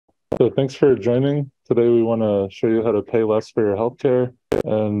So thanks for joining. Today we want to show you how to pay less for your healthcare,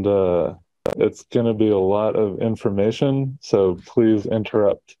 and it's going to be a lot of information, so please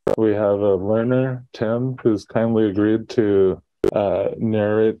interrupt. We have a learner, Tim, who's kindly agreed to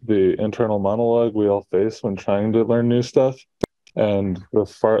narrate the internal monologue we all face when trying to learn new stuff. And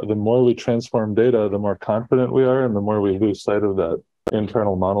the more we transform data, the more confident we are, and the more we lose sight of that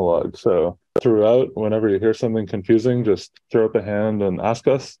internal monologue. So throughout, whenever you hear something confusing, just throw up a hand and ask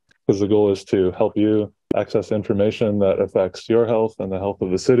us, because the goal is to help you access information that affects your health and the health of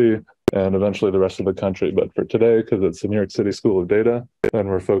the city and eventually the rest of the country. But for today, because it's the New York City School of Data, and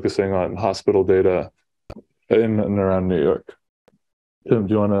we're focusing on hospital data in and around New York. Tim,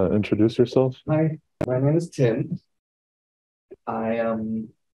 do you want to introduce yourself? Hi, my name is Tim.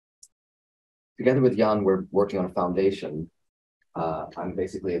 Together with Jaan, we're working on a foundation. I'm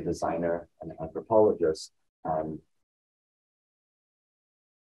basically a designer and an anthropologist.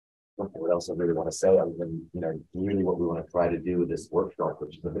 What else I really want to say, other than, really what we want to try to do with this workshop,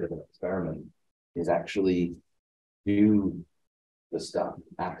 which is a bit of an experiment, is actually do the stuff,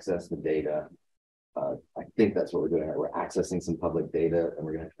 access the data. I think that's what we're doing. We're accessing some public data, and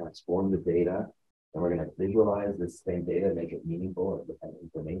we're going to transform the data, and we're going to visualize this same data, make it meaningful and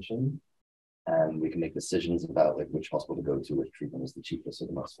information, and we can make decisions about which hospital to go to, which treatment is the cheapest or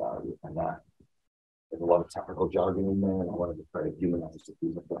the most value, and that. There's a lot of technical jargon in there, and I wanted to try to humanize the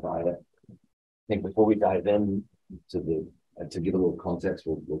people that provide it. I think before we dive in to give a little context,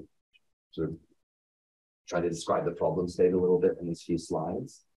 we'll sort of try to describe the problem state a little bit in these few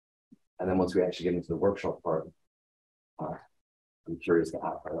slides. And then once we actually get into the workshop part, I'm curious to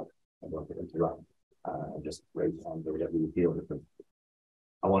ask, I don't want to interrupt, just raise your hand or whatever you feel.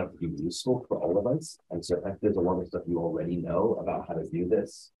 I want it to be useful for all of us. And so if there's a lot of stuff you already know about how to do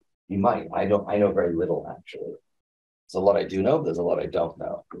this, you might. I know very little, actually. There's a lot I do know, there's a lot I don't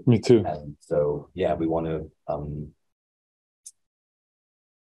know. Me too. And so, yeah, we want to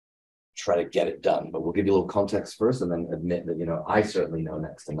try to get it done. But we'll give you a little context first and then admit that, I certainly know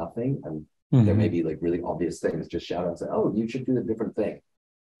next to nothing. And there may be really obvious things. Just shout out and say, oh, you should do a different thing.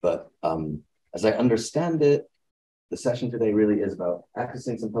 But as I understand it, the session today really is about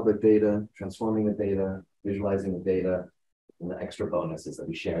accessing some public data, transforming the data, visualizing the data. And the extra bonus is that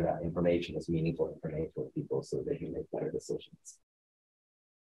we share that information as meaningful information with people so they can make better decisions.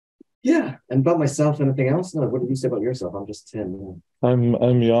 Yeah, and about myself, anything else? No, what did you say about yourself? I'm just Tim. I'm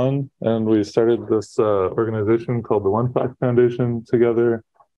Jaan, and we started this organization called the One Fact Foundation together.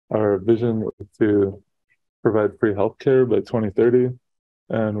 Our vision is to provide free healthcare by 2030,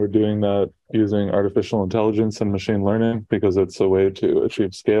 and we're doing that using artificial intelligence and machine learning because it's a way to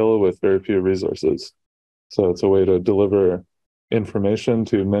achieve scale with very few resources. So it's a way to deliver information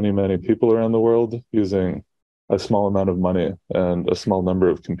to many, many people around the world using a small amount of money and a small number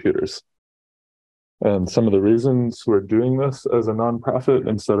of computers. And some of the reasons we're doing this as a nonprofit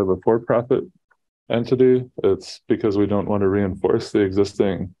instead of a for-profit entity, it's because we don't want to reinforce the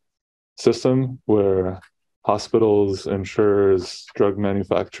existing system where hospitals, insurers, drug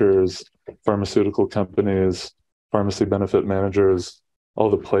manufacturers, pharmaceutical companies, pharmacy benefit managers, all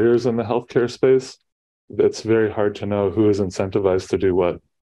the players in the healthcare space, it's very hard to know who is incentivized to do what.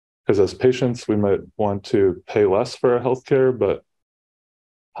 Because as patients, we might want to pay less for our healthcare, but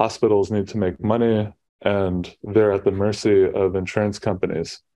hospitals need to make money, and they're at the mercy of insurance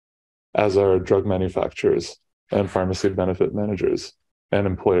companies, as are drug manufacturers and pharmacy benefit managers and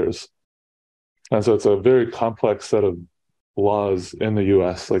employers. And so it's a very complex set of laws in the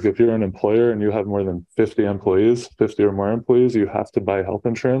US. If you're an employer and you have more than 50 employees, 50 or more employees, you have to buy health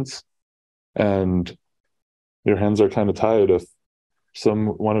insurance. And your hands are kind of tied if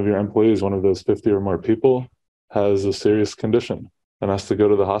one of your employees, one of those 50 or more people, has a serious condition and has to go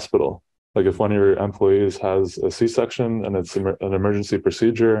to the hospital. If one of your employees has a C-section and it's an emergency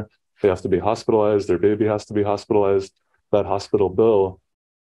procedure, they have to be hospitalized, their baby has to be hospitalized, that hospital bill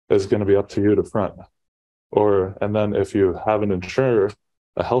is going to be up to you to front. And then if you have an insurer,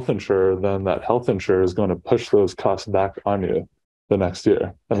 a health insurer, then that health insurer is going to push those costs back on you the next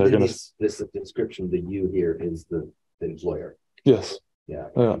year. And they're going to... This description, the you here is the employer. Yes. Yeah.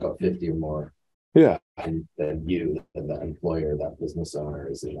 You've got 50 or more. Yeah. And then you, and the employer, that business owner,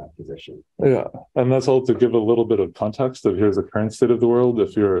 is in that position. Yeah. And that's all to give a little bit of context of here's the current state of the world.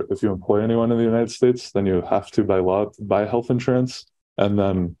 If you employ anyone in the United States, then you have to by law buy health insurance. And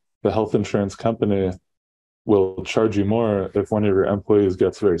then the health insurance company will charge you more if one of your employees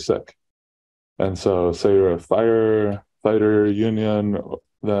gets very sick. And so say you're a firefighter union,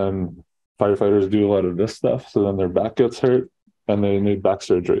 then firefighters do a lot of this stuff. So then their back gets hurt and they need back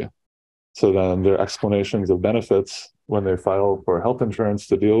surgery. So then their explanations of benefits when they file for health insurance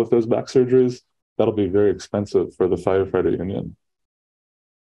to deal with those back surgeries, that'll be very expensive for the firefighter union.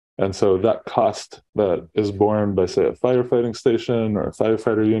 And so that cost that is borne by, say, a firefighting station or a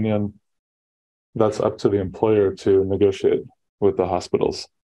firefighter union, that's up to the employer to negotiate with the hospitals.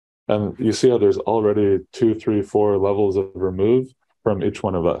 And you see how there's already 2, 3, 4 levels of remove from each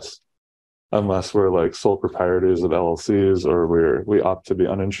one of us, unless we're like sole proprietors of LLCs, or we opt to be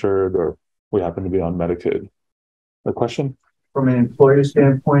uninsured, or we happen to be on Medicaid. A question? From an employer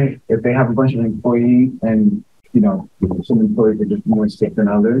standpoint, if they have a bunch of employees and, you know, some employees are just more sick than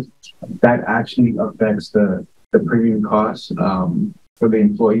others, that actually affects the premium costs for the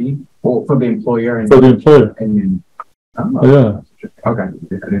employee or for the employer. And for the employer. And yeah. Okay,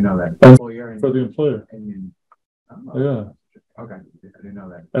 I didn't know that. And for the employer. Yeah. Okay, I didn't know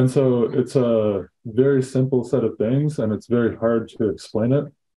that. And so it's a very simple set of things, and it's very hard to explain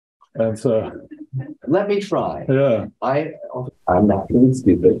it. And so let me try. Yeah. I'm not really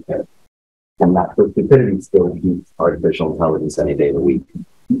stupid. I'm not for stupidity still use artificial intelligence any day of the week.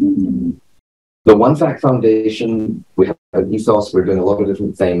 The One Fact Foundation, we have an ethos, we're doing a lot of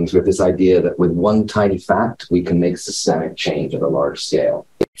different things with this idea that with one tiny fact, we can make systemic change at a large scale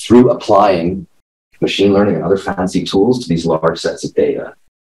through applying machine learning and other fancy tools to these large sets of data.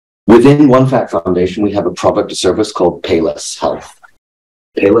 Within One Fact Foundation, we have a product or service called payless.health.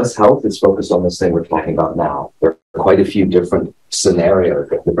 Payless.health is focused on this thing we're talking about now. There are quite a few different scenarios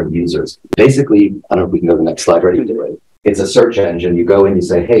for different users. Basically, I don't know if we can go to the next slide, ready to do it. It's a search engine. You go in, you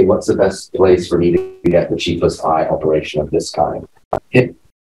say, hey, what's the best place for me to get the cheapest eye operation of this kind? Hit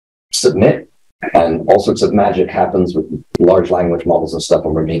submit, and all sorts of magic happens with large language models and stuff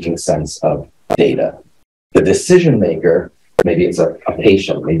when we're making sense of data. The decision maker, maybe it's a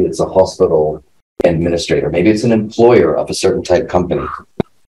patient, maybe it's a hospital administrator, maybe it's an employer of a certain type company,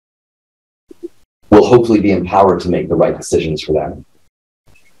 will hopefully be empowered to make the right decisions for them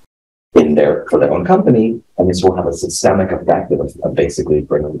for their own company, and this will have a systemic effect of basically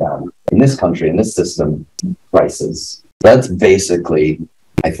bringing down, in this country, in this system, prices. That's basically,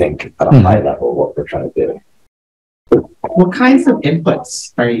 I think, at a high level, what we're trying to do. What kinds of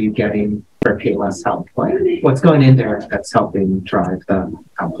inputs are you getting for payless.health? What's going in there that's helping drive the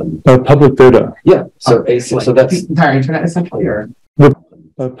company? Public data. Yeah, so basically, so that's the entire internet essentially, or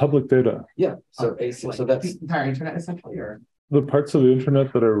public data. Yeah, so basically, so that's the entire internet essentially, or the parts of the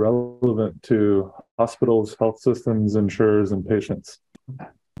internet that are relevant to hospitals, health systems, insurers, and patients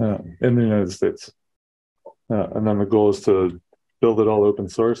in the United States. And then the goal is to build it all open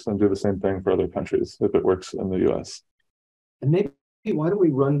source and do the same thing for other countries if it works in the US. And maybe why don't we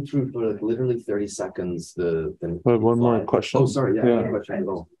run through for like literally 30 seconds the one more question. Oh, sorry, yeah. Question.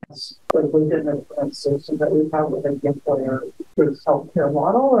 Like within the association that we have with the employer through healthcare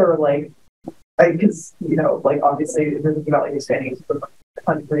model, or like, because you know, like obviously if you're thinking about like expanding to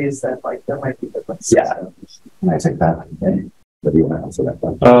countries, that like there might be different systems. I take that. Okay. What do you want to answer that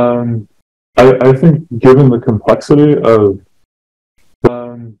one? I think given the complexity of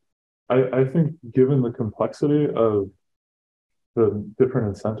I think given the complexity of the different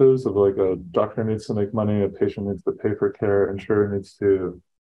incentives of like a doctor needs to make money, a patient needs to pay for care, insurer needs to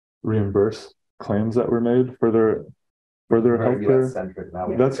reimburse claims that were made for their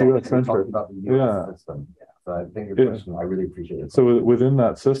healthcare. That's US centric. Yeah. System. Yeah. So I think your question, I really appreciate it. So within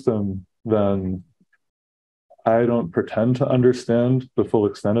that system, then I don't pretend to understand the full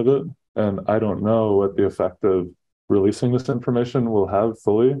extent of it, and I don't know what the effect of releasing this information will have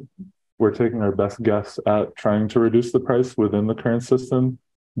fully. We're taking our best guess at trying to reduce the price within the current system,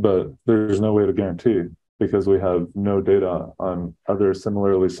 but there's no way to guarantee because we have no data on other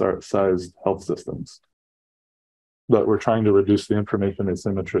similarly sized health systems. But we're trying to reduce the information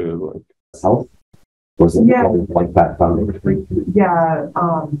asymmetry of like health. Was it like that foundation? Yeah,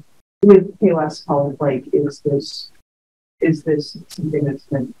 with payless.health, like is this something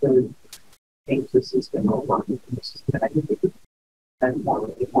that's meant to change the system or work with the system? And more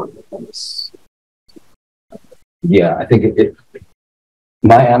really important than this. Yeah, I think it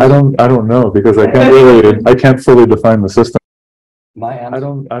my answer, I don't know because I can't fully define the system. My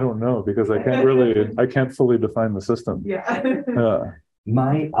answer, I don't know because I can't fully define the system. Yeah.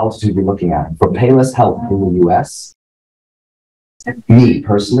 My else to be looking at for payless.health in the US. Me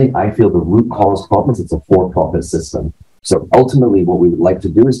personally, I feel the root cause problem is it's a for-profit system. So ultimately, what we would like to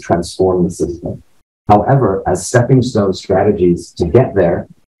do is transform the system. However, as stepping stone strategies to get there,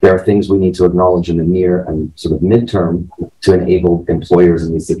 there are things we need to acknowledge in the near and sort of midterm to enable employers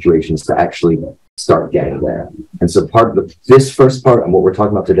in these situations to actually start getting there. And so part of this first part and what we're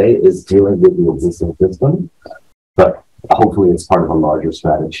talking about today is dealing with the existing system, but hopefully it's part of a larger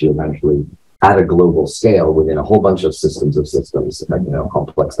strategy eventually at a global scale within a whole bunch of systems,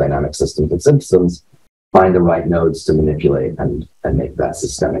 complex dynamic systems and systems, find the right nodes to manipulate and make that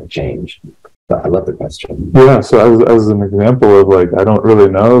systemic change. But I love the question. Yeah, so as an example of like, I don't really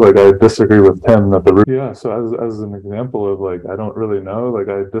know, like I disagree with Tim that the root, yeah, so as an example of like, I don't really know, like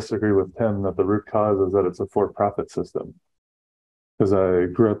I disagree with Tim that the root cause is that it's a for-profit system. Because I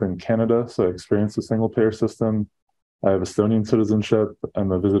grew up in Canada, so I experienced a single payer system. I have Estonian citizenship.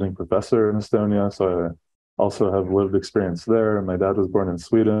 I'm a visiting professor in Estonia, so I also have lived experience there. My dad was born in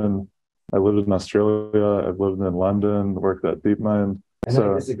Sweden. I lived in Australia. I've lived in London, worked at DeepMind. And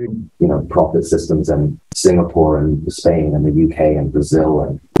I disagree. Profit systems in Singapore and Spain and the UK and Brazil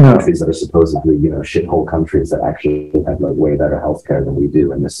and countries that are supposedly, shithole countries that actually have like way better healthcare than we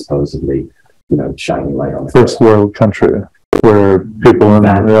do, and this supposedly, shining light on the first world country where people in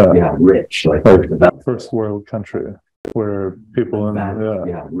rich like first world country where people in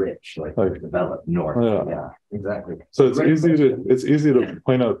rich like developed north exactly. So it's easy to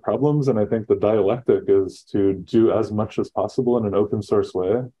point out problems, and I think the dialectic is to do as much as possible in an open source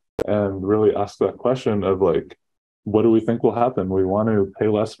way and really ask that question of like, what do we think will happen? We want to pay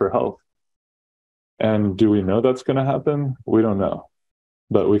less for health, and do we know that's going to happen? We don't know,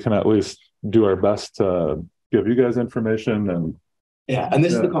 but we can at least do our best to give you guys information. And and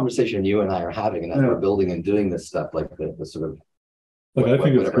this is the conversation you and I are having, and as we're building and doing this stuff, like the sort of I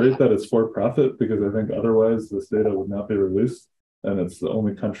think it's great that it's for profit, because I think otherwise this data would not be released, and it's the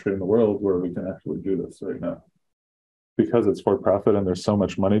only country in the world where we can actually do this right now, because it's for profit and there's so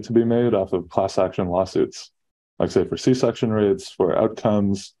much money to be made off of class action lawsuits, like say for C-section rates, for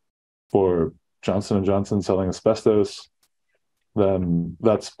outcomes, for Johnson & Johnson selling asbestos. Then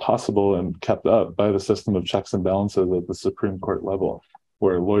that's possible and kept up by the system of checks and balances at the Supreme Court level,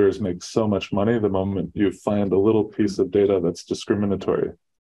 where lawyers make so much money the moment you find a little piece of data that's discriminatory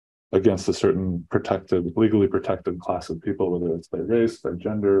against a certain legally protected class of people, whether it's by race, by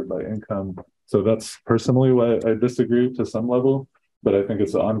gender, by income. So that's personally why I disagree to some level, but I think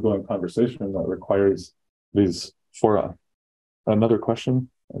it's an ongoing conversation that requires these fora. Another question?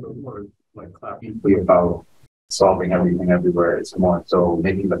 Like clapping about solving everything everywhere. It's more so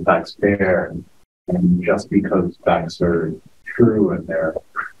making the facts fair, and just because facts are true and they're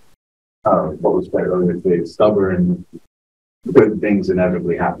what was said earlier today, stubborn, good things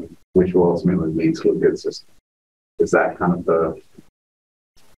inevitably happen, which will ultimately lead to a good system. Is that kind of the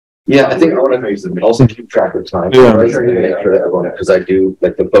I think I want to also keep track of time, because I do,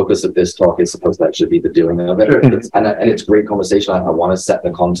 like, the focus of this talk is supposed to actually be the doing of it. And it's a great conversation. I want to set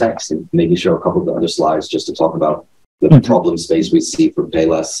the context and maybe show a couple of the other slides just to talk about the problem space we see for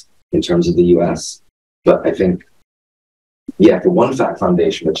Payless in terms of the US. But I think, for One Fact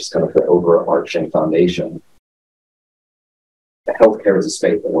Foundation, which is kind of the overarching foundation, healthcare is a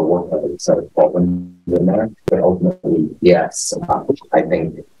space that we're working on, set of problems in there. But ultimately, yes, I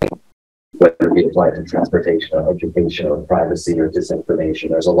think whether we apply it to transportation or education or privacy or disinformation,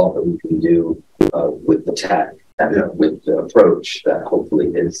 there's a lot that we can do with the tech and with the approach that hopefully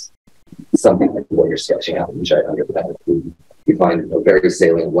is something like what you're sketching out, which I understand. We find a very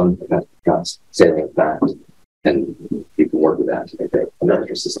salient salient fact, and you can work with that to make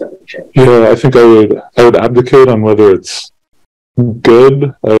another systemic change. I think I would abdicate on whether it's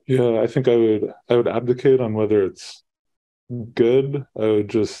good. I think I would abdicate on whether it's good.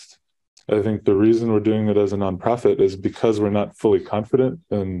 I think the reason we're doing it as a nonprofit is because we're not fully confident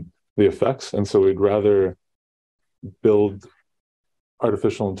in the effects, and so we'd rather build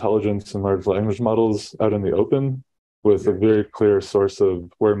artificial intelligence and large language models out in the open with a very clear source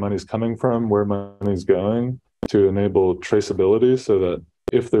of where money's coming from, where money's going, to enable traceability so that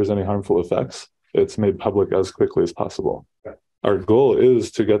if there's any harmful effects, it's made public as quickly as possible. Our goal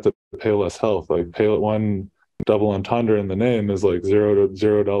is to get to Payless Health, like pay one double entendre in the name is like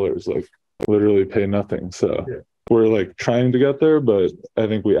 $0, like literally pay nothing. So we're like trying to get there, but I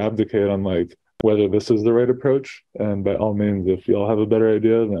think we abdicate on like whether this is the right approach. And by all means, if y'all have a better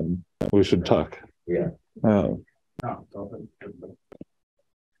idea, then we should talk.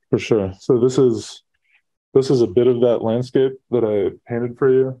 For sure. So this is a bit of that landscape that I painted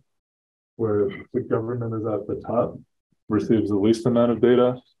for you, where the government is at the top, receives the least amount of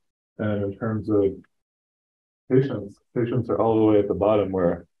data, and in terms of patients are all the way at the bottom,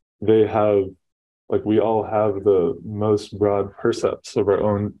 where they have, like, we all have the most broad percepts of our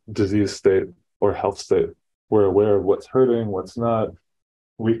own disease state or health state. We're aware of what's hurting, what's not.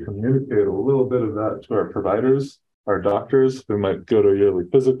 We communicate a little bit of that to our providers, our doctors, who might go to a yearly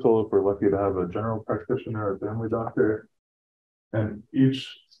physical if we're lucky to have a general practitioner or a family doctor. And each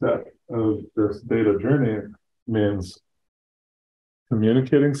step of this data journey means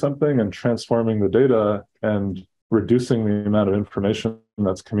communicating something and transforming the data and reducing the amount of information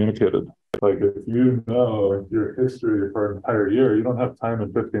that's communicated. Like if you know your history for an entire year, you don't have time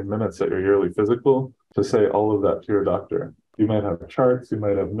in 15 minutes at your yearly physical to say all of that to your doctor. You might have charts, you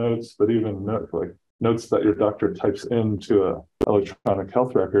might have notes, but even notes that your doctor types into an electronic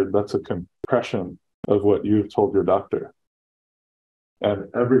health record, that's a compression of what you've told your doctor. And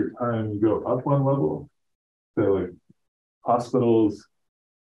every time you go up one level, say like hospitals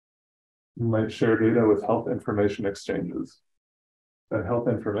might share data with health information exchanges. And health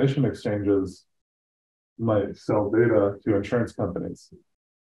information exchanges might sell data to insurance companies.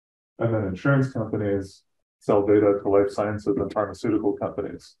 And then insurance companies sell data to life sciences and pharmaceutical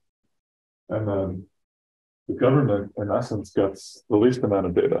companies. And then the government, in essence, gets the least amount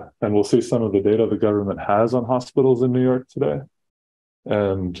of data. And we'll see some of the data the government has on hospitals in New York today.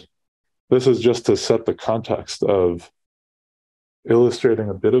 And this is just to set the context of illustrating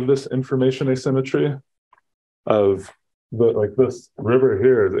a bit of this information asymmetry of this river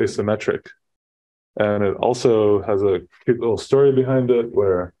here is asymmetric. And it also has a cute little story behind it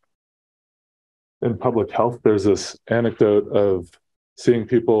where in public health, there's this anecdote of seeing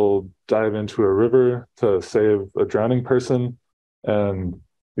people dive into a river to save a drowning person. And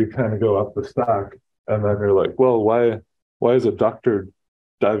you kind of go up the stack and then you're like, well, why is a doctor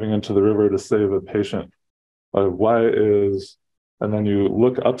diving into the river to save a patient? And then you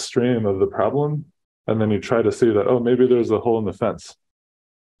look upstream of the problem and then you try to see that, oh, maybe there's a hole in the fence.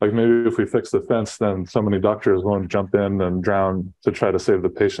 Like maybe if we fix the fence, then so many doctors won't jump in and drown to try to save the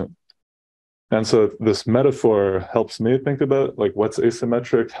patient. And so this metaphor helps me think about like what's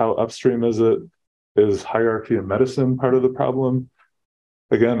asymmetric, how upstream is it? Is hierarchy in medicine part of the problem?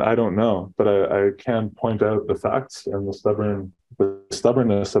 Again, I don't know, but I can point out the facts and the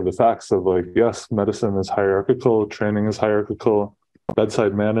stubbornness of the facts of like, yes, medicine is hierarchical, training is hierarchical,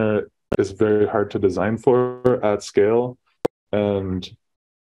 bedside manner is very hard to design for at scale. And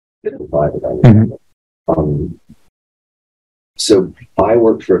so I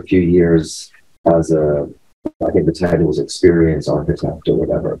worked for a few years as I think the title was experience architect or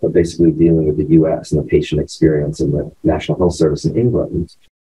whatever, but basically dealing with the US and the patient experience in the National Health Service in England.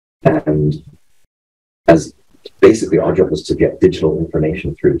 And as basically our job was to get digital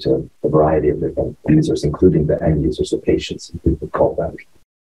information through to a variety of different users, including the end users, the patients, we would call them.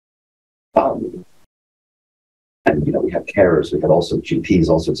 And, you know, we had carers, we had also GPs,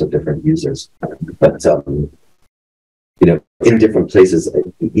 all sorts of different users. But, you know, in different places,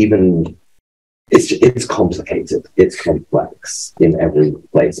 even it's complicated, it's complex in every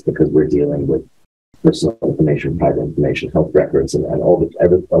place because we're dealing with personal information, private information, health records, and a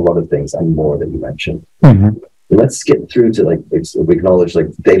lot of things and more that you mentioned. Mm-hmm. Let's skip through to we acknowledge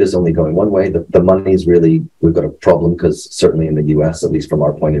data's only going one way. The money's really, we've got a problem because certainly in the US, at least from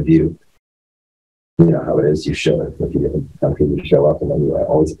our point of view, you know how it is. You show it if you live in the country, you show up and then you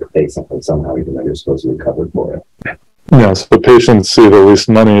always have to pay something somehow, even though you're supposed to be covered for it. Yes, the patients see the least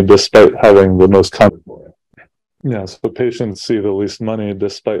money despite having the most context. Yes, the patients see the least money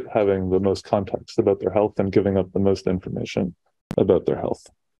despite having the most context about their health and giving up the most information about their health.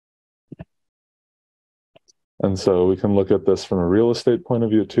 And so we can look at this from a real estate point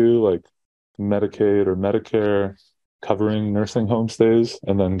of view too, like Medicaid or Medicare covering nursing home stays,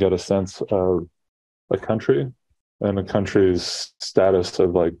 and then get a sense of a country and a country's status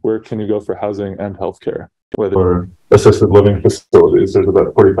of where can you go for housing and healthcare, whether assisted living facilities. There's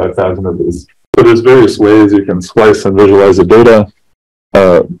about 45,000 of these. So there's various ways you can slice and visualize the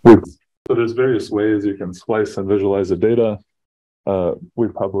data. We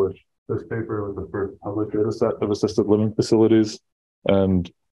published this paper with the first published data set of assisted living facilities. And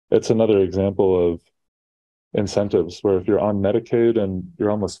it's another example of incentives where if you're on Medicaid and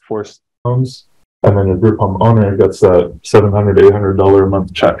you're almost forced homes, and then your group home owner gets that $700, $800 a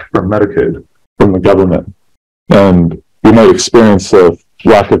month check from Medicaid, from the government. And you might experience a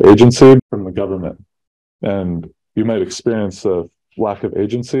lack of agency from the government. And you might experience a lack of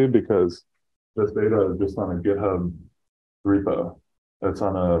agency because this data is just on a GitHub repo. It's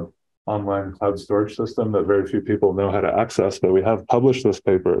on an online cloud storage system that very few people know how to access, but we have published this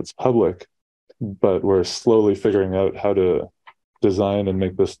paper. It's public, but we're slowly figuring out how to design and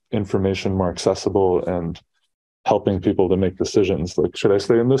make this information more accessible and helping people to make decisions. Like, should I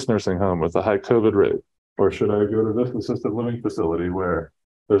stay in this nursing home with a high COVID rate? Or should I go to this assisted living facility where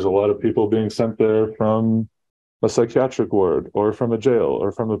there's a lot of people being sent there from a psychiatric ward or from a jail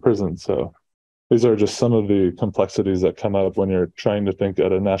or from a prison? So these are just some of the complexities that come up when you're trying to think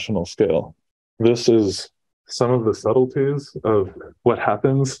at a national scale. This is some of the subtleties of what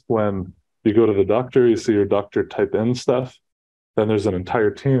happens when you go to the doctor, you see your doctor type in stuff, And there's an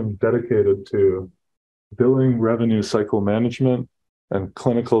entire team dedicated to billing revenue cycle management and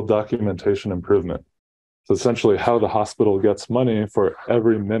clinical documentation improvement. So essentially how the hospital gets money for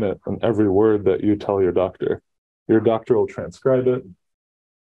every minute and every word that you tell your doctor. Your doctor will transcribe it.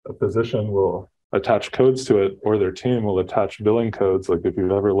 A physician will attach codes to it, or their team will attach billing codes. Like if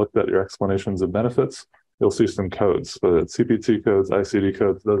you've ever looked at your explanations of benefits, you'll see some codes, whether it's CPT codes, ICD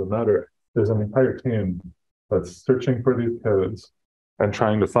codes, doesn't matter. There's an entire team that's searching for these codes and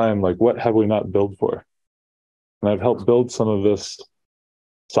trying to find, like, what have we not billed for? And I've helped build some of this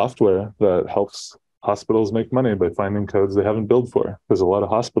software that helps hospitals make money by finding codes they haven't billed for, because a lot of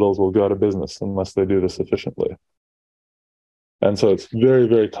hospitals will go out of business unless they do this efficiently. And so it's very,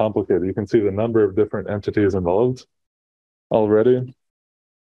 very complicated. You can see the number of different entities involved already.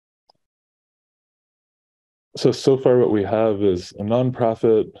 So far what we have is a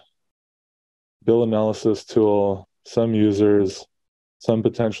nonprofit bill analysis tool, some users, some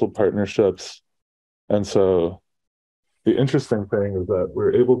potential partnerships. And so the interesting thing is that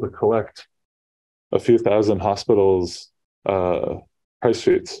we're able to collect a few thousand hospitals' price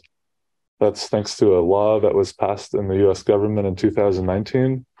sheets. That's thanks to a law that was passed in the US government in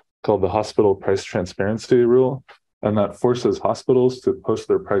 2019 called the Hospital Price Transparency Rule. And that forces hospitals to post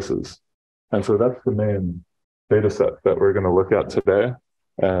their prices. And so that's the main data set that we're going to look at today.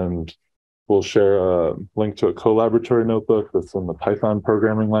 And we'll share a link to a collaboratory notebook that's in the Python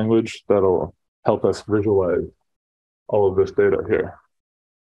programming language that'll help us visualize all of this data here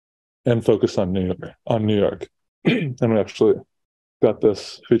and focus on New York. And we actually got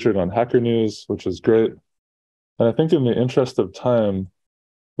this featured on Hacker News, which is great. And I think in the interest of time,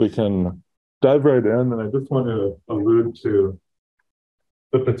 we can dive right in. And I just want to allude to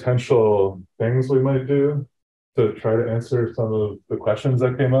the potential things we might do to try to answer some of the questions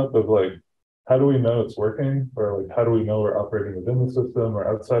that came up of, like, how do we know it's working? Or, like, how do we know we're operating within the system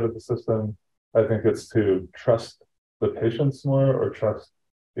or outside of the system? I think it's to trust the patients more or trust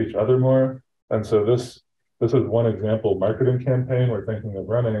each other more. And so this is one example marketing campaign we're thinking of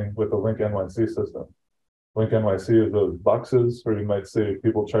running with the Link NYC system. Link NYC is those boxes where you might see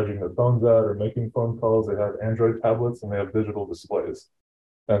people charging their phones out or making phone calls. They have Android tablets and they have digital displays.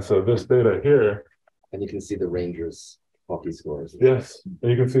 And so this data here. And you can see the Rangers hockey scores. Yes, and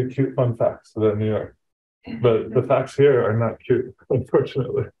you can see cute fun facts about New York. But the facts here are not cute,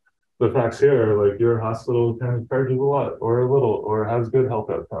 unfortunately. The facts here are like your hospital kind of charges a lot or a little or has good health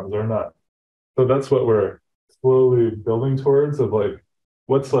outcomes or not. So that's what we're slowly building towards, of like,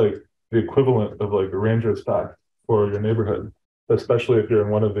 what's like the equivalent of like a Rangers fact for your neighborhood, especially if you're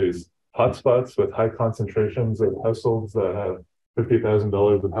in one of these hotspots with high concentrations of households that have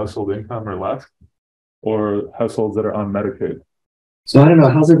 $50,000 of household income or less, or households that are on Medicaid. So I don't know,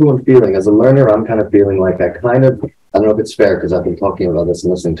 how's everyone feeling? As a learner, I'm kind of feeling like I don't know if it's fair because I've been talking about this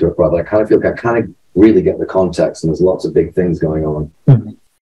and listening to it, but I kind of feel like I kind of really get the context and there's lots of big things going on. Mm-hmm.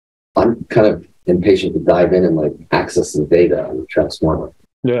 I'm kind of impatient to dive in and like access the data and transform it.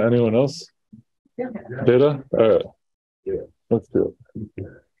 Yeah, anyone else? Yeah. Data? All right. Yeah. Let's do it.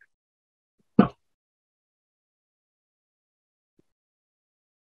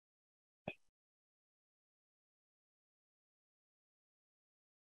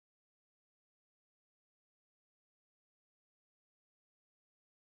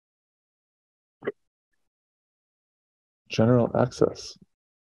 General access.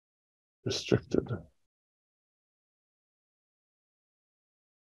 Restricted.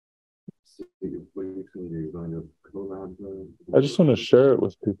 I just want to share it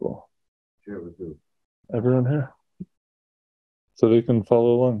with people. Share it with who? Everyone here. So they can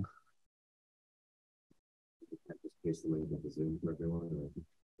follow along. Just paste the link into Zoom for everyone,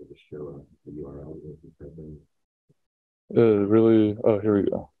 or just show the URL. Really? Oh, here we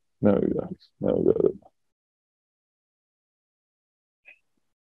go. Now we got it.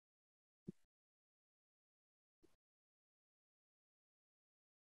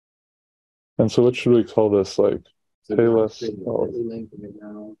 And so what should we call this? Like, so payless? Link right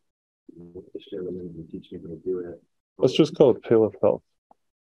now. Share the link and teach me how to do it. Let's just call it payless health.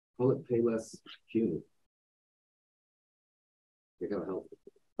 Call it payless CUNY. You're gonna help.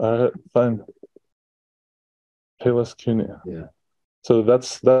 All right, fine. Payless CUNY. Yeah. So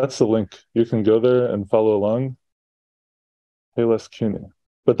that's the link. You can go there and follow along. Payless CUNY.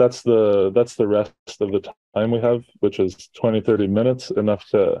 But that's the rest of the time we have, which is 20-30 minutes, enough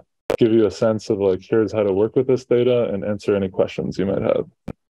to give you a sense of like, here's how to work with this data and answer any questions you might have.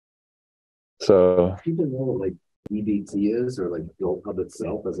 So people know what like EBT is, or like GoldHub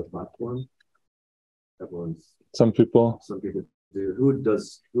itself as a platform. Some people do. Who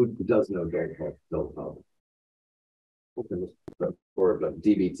does know GoldHub? Or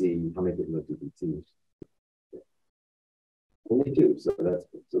DBT, how many people know DBT? Only two, so that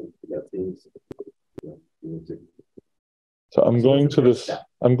seems, So I'm going to this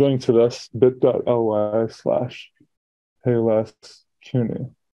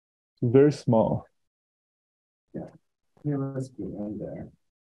bit.ly/payless.CUNY. Very small. Yeah, let's be in there.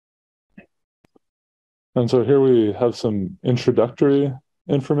 And so here we have some introductory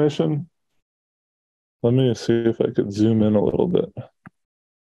information. Let me see if I could zoom in a little bit.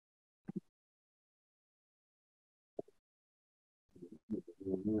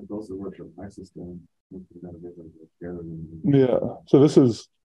 Yeah, so this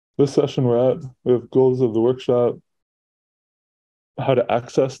session we're at. We have goals of the workshop, how to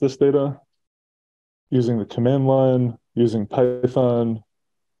access this data, using the command line, using Python,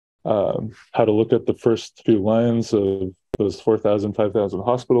 how to look at the first few lines of those 4,000, 5,000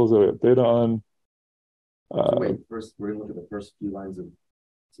 hospitals that we have data on. First, we're going to look at the first few lines of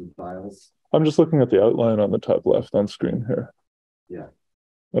some files. I'm just looking at the outline on the top left on screen here. Yeah.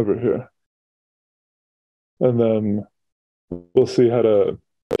 Over here. And then we'll see how to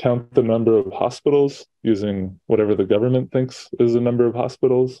count the number of hospitals using whatever the government thinks is the number of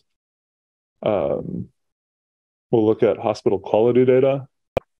hospitals. We'll look at hospital quality data,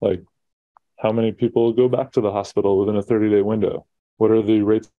 like how many people go back to the hospital within a 30-day window. What are the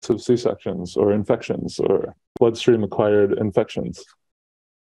rates of C-sections or infections or bloodstream acquired infections?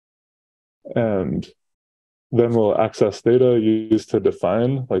 And then we'll access data used to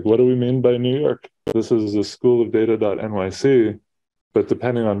define, like, what do we mean by New York? This is the school of data.nyc, but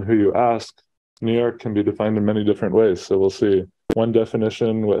depending on who you ask, New York can be defined in many different ways. So we'll see one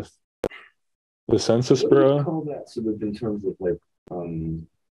definition with the Census Bureau. What do you call that? So in terms of like,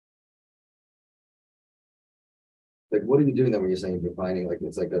 what are you doing then when you're saying defining, like,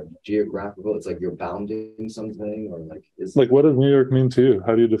 it's like a geographical, it's like you're bounding something, or like, what does New York mean to you?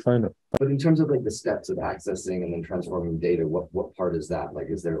 How do you define it? But in terms of like the steps of accessing and then transforming data, what part is that? Like,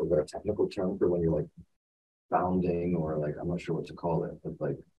 is there a technical term for when you're like bounding, or like, I'm not sure what to call it, but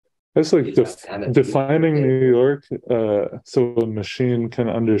like, it's like defining New York so a machine can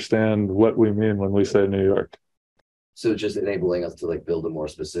understand what we mean when we say New York. So just enabling us to like build a more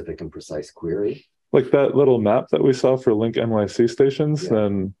specific and precise query. Like that little map that we saw for Link NYC stations,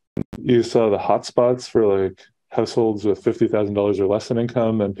 and you saw the hotspots for like households with $50,000 or less in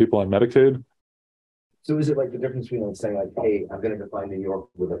income and people on Medicaid. So is it like the difference between like saying like, hey, I'm going to define New York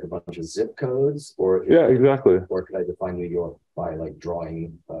with like a bunch of zip codes, or exactly. Or could I define New York by like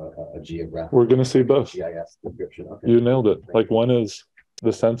drawing a geographic? We're going to see both. GIS description. Okay. You nailed it. Like one is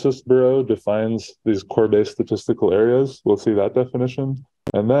the Census Bureau defines these core-based statistical areas. We'll see that definition,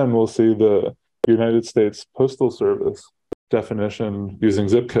 and then we'll see the United States Postal Service definition using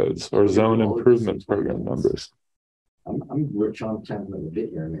zip codes or zone improvement program numbers. We're chomping a bit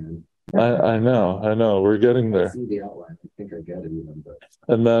here, man. I know. We're getting there. I see the outline. I think I get it even, but.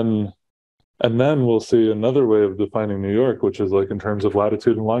 And then we'll see another way of defining New York, which is like in terms of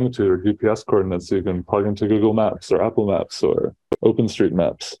latitude and longitude or GPS coordinates. So you can plug into Google Maps or Apple Maps or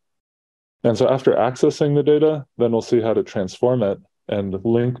OpenStreetMaps. And so after accessing the data, then we'll see how to transform it and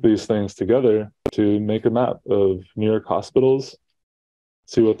link these things together to make a map of New York hospitals,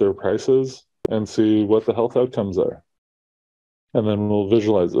 see what their price is, and see what the health outcomes are. And then we'll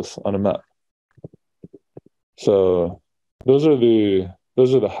visualize this on a map. So those are the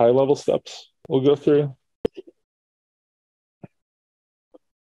high level steps we'll go through.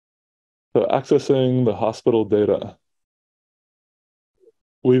 So accessing the hospital data.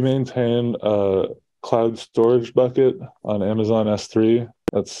 We maintain a cloud storage bucket on Amazon S3.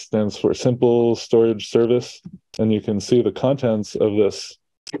 That stands for Simple Storage Service. And you can see the contents of this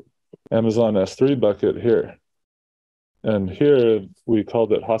Amazon S3 bucket here. And here we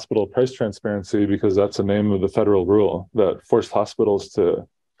called it hospital price transparency because that's the name of the federal rule that forced hospitals to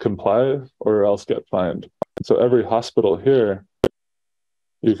comply or else get fined. So every hospital here,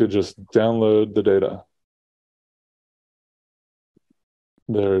 you could just download the data.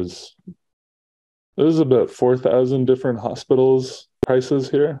 There's about 4,000 different hospitals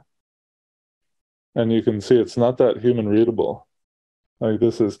prices here. And you can see it's not that human readable. Like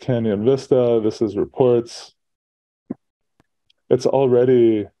this is Canyon Vista, this is reports. It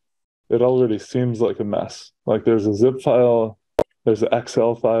already seems like a mess. Like there's a zip file, there's an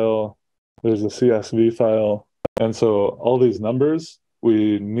Excel file, there's a CSV file. And so all these numbers,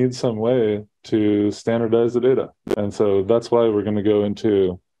 we need some way to standardize the data. And so that's why we're going to go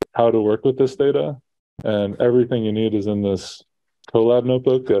into how to work with this data. And everything you need is in this Colab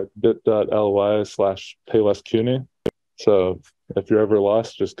notebook at bit.ly/payless.CUNY. So if you're ever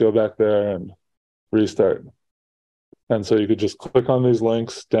lost, just go back there and restart. And so you could just click on these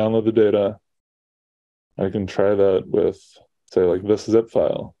links, download the data. I can try that with, say, like this zip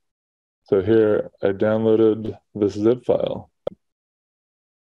file. So here I downloaded this zip file.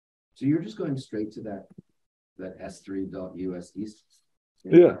 So you're just going straight to that s3.usd.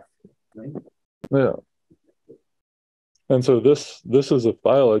 Yeah. Right? Yeah. And so this is a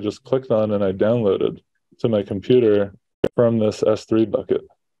file I just clicked on and I downloaded to my computer from this S3 bucket.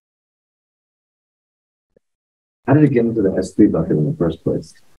 How did it get into the S3 bucket in the first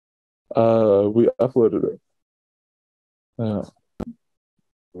place? We uploaded it. Yeah.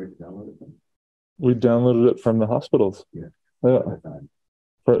 Where did you download it from? We downloaded it from the hospitals. Yeah. Yeah.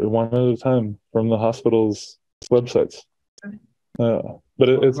 One at a time from the hospitals' websites. Yeah. But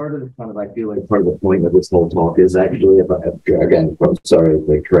it's part of the kind of, I feel like part of the point of this whole talk is actually, again, I'm sorry,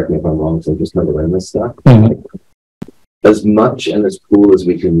 like, correct me if I'm wrong, so I'm just trying to learn this stuff. Like, as much and as cool as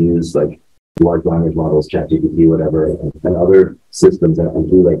we can use, like, large language models, ChatGPT, whatever, and other systems that can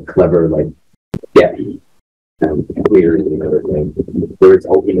do, like, clever, like, Getty and query and everything, where it's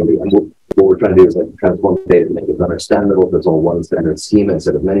ultimately, and what we're trying to do is, like, transform data to make it understandable. There's all one standard schema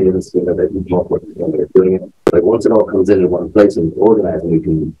instead of many different schemas that you talk about when you're doing it. Like, once it all comes in one place and organized and we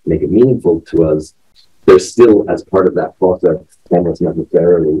can make it meaningful to us, there's still, as part of that process, almost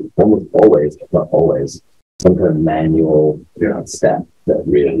always, if not always, some kind of manual step that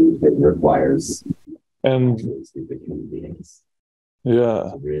really requires and stupid human beings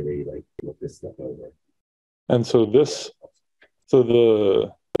to really, like, look this stuff over. And so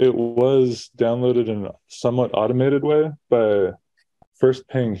it was downloaded in a somewhat automated way by first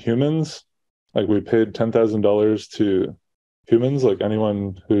paying humans. Like, we paid $10,000 to humans, like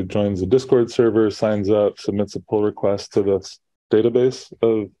anyone who joins a Discord server, signs up, submits a pull request to this database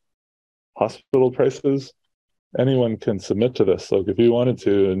of hospital prices. Anyone can submit to this. Like, if you wanted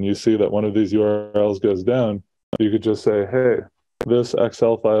to, and you see that one of these URLs goes down, you could just say, hey, this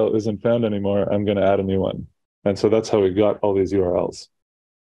Excel file isn't found anymore. I'm going to add a new one. And so that's how we got all these URLs.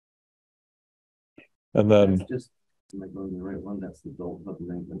 And then That's just, am I going the right one? That's the Dolt Hub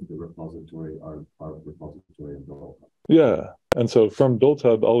link, that's the repository, our repository of Dolt Hub. Yeah. And so from Dolt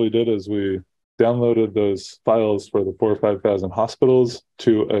Hub, all we did is we downloaded those files for the 4,000 or 5,000 hospitals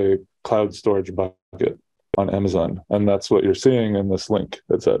to a cloud storage bucket on Amazon. And that's what you're seeing in this link.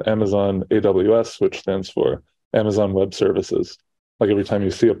 It's at Amazon AWS, which stands for Amazon Web Services. Like, every time you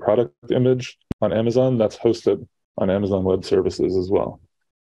see a product image on Amazon, that's hosted on Amazon Web Services as well.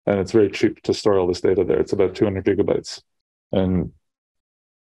 And it's very cheap to store all this data there. It's about 200 gigabytes.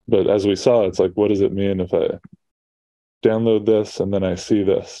 But as we saw, it's like, what does it mean if I download this and then I see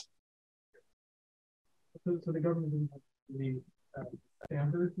this? So the government didn't have the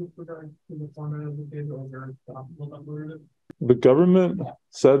standards with regard to the format of the data over the hospital uploaded it? The government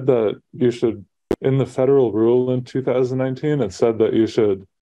said that you should, in the federal rule in 2019, it said that you should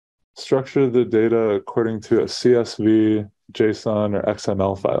structure the data according to a CSV, JSON, or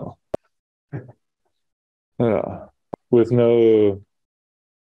XML file. Yeah, with nothing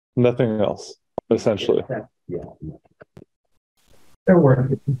else, essentially. Yeah. They're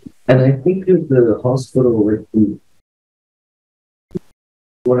working. And I think that the hospital,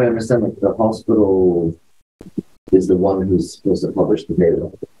 what I understand, like, the hospital is the one who's supposed to publish the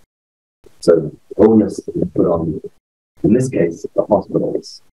data. So the onus is put on, in this case, the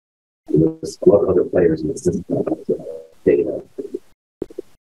hospitals. There's a lot of other players in the system data.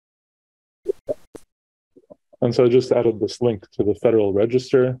 And so I just added this link to the Federal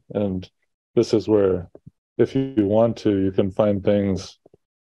Register, and this is where, if you want to, you can find things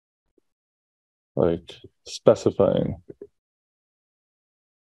like specifying.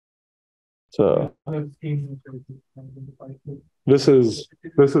 So this is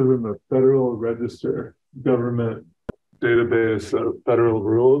in the Federal Register government database of federal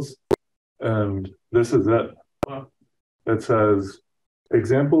rules, and this is it. It says,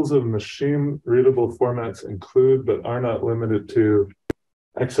 examples of machine readable formats include but are not limited to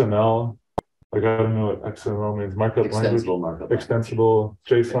XML. Like, I don't know what XML means. Markup language. Markup. Extensible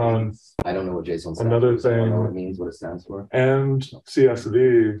JSON. I don't know what JSON stands Another for. I don't know what thing. it means, what it stands for. And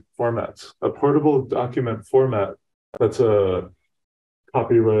CSV formats. A portable document format that's a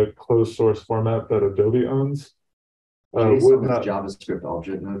copyright closed source format that Adobe owns. Would not, JavaScript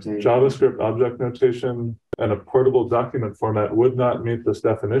object notation. JavaScript object notation and a portable document format would not meet this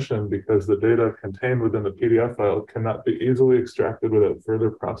definition because the data contained within the PDF file cannot be easily extracted without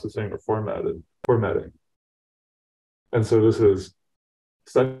further processing or formatting. And so this is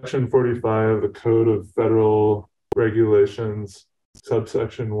Section 45, the Code of Federal Regulations,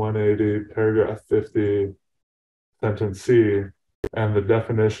 subsection 180, paragraph 50, sentence C, and the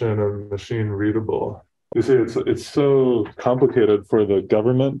definition of machine readable You see, it's so complicated for the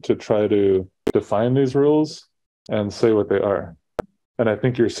government to try to define these rules and say what they are. And I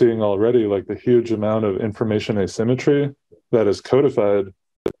think you're seeing already like the huge amount of information asymmetry that is codified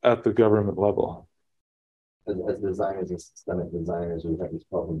at the government level. As designers and systemic designers, we have this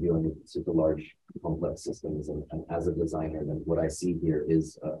problem dealing with super large, complex systems. And as a designer, then what I see here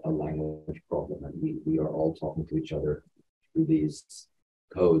is a language problem. And we are all talking to each other through these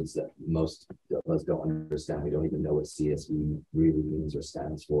codes that most of us don't understand. We don't even know what CSV really means or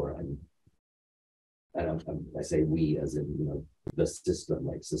stands for. And I say we as in, you know, the system,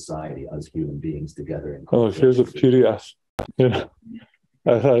 like society, as human beings together. Oh, here's a PDF. You know,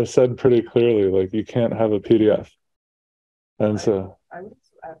 I said pretty clearly, like you can't have a PDF. And so I would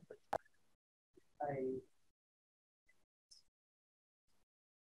add,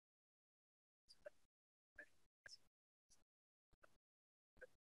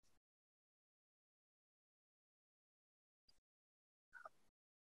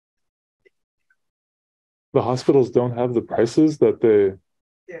 the hospitals don't have the prices that they.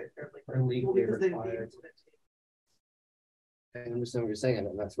 yeah, Are legally because they required. I understand what you're saying,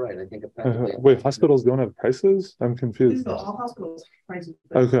 and that's right. I think effectively. Wait, hospitals don't have prices? I'm confused. No, all hospitals prices.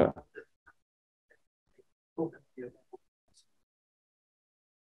 Okay.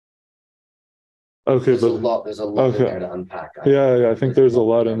 Okay, There's but there's a lot okay. in there to unpack. Yeah, I think there's a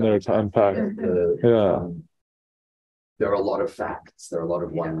lot in there to unpack. Yeah. There are a lot of facts. There are a lot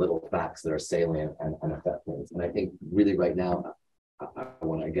of one little facts that are salient and effective. And I think really right now, I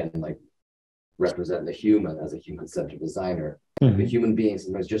want to again like represent the human as a human-centered designer. Mm-hmm. The human beings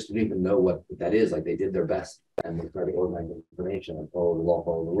sometimes just don't even know what that is. Like they did their best and they tried to organize information and follow the law,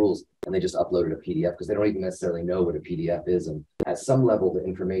 follow the rules, and they just uploaded a PDF because they don't even necessarily know what a PDF is. And at some level, the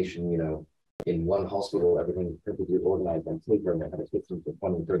information, you know, in one hospital, everything is perfectly organized on paper and they have a system for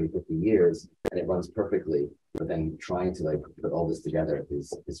 20, 30, 50 years and it runs perfectly. But then trying to like put all this together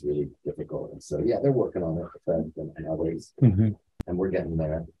is really difficult. And so, yeah, they're working on it and others, and we're getting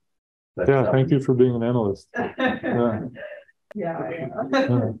there. But, yeah, thank you for being an analyst. Yeah.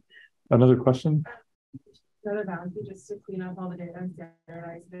 Another question? Another bounty just to clean up all the data and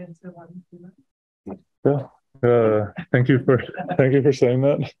standardize it into one schema. Yeah. Thank you for saying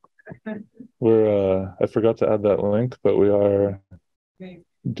that. We're I forgot to add that link, but we are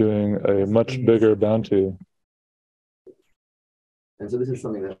doing a much bigger bounty. And so this is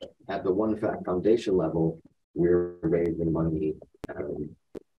something that at the One Fact Foundation level, we're raising money.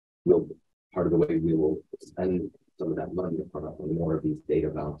 Part of the way we will spend some of that money on more of these data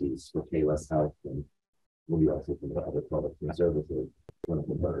bounties for payless.health, and we'll be also thinking about other products and services.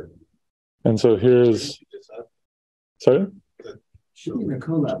 And so here's, sorry? Should be in the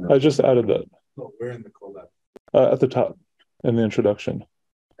collab. I just added that. Oh, we're in the collab. At the top, in the introduction.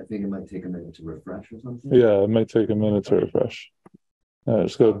 I think it might take a minute to refresh or something. Yeah, it might take a minute to refresh.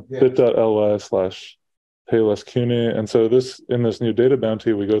 Just go bit.ly/payless.CUNY. And so in this new data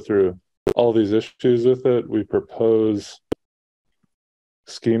bounty, we go through all these issues with it. We propose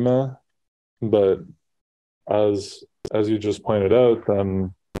schema, but as you just pointed out,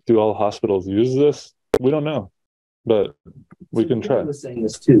 do all hospitals use this? We don't know, but we can try. I was saying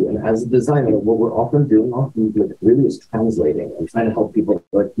this too, and as a designer, what we're often doing really is translating and trying to help people.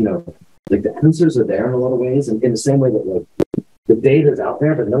 Like, you know, like the answers are there in a lot of ways, and in the same way that like the data is out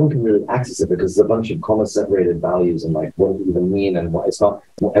there, but no one can really access it because it's a bunch of comma separated values and like what does it even mean and what it's not.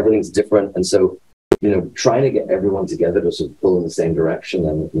 Well, everything's different, and so, you know, trying to get everyone together to sort of pull in the same direction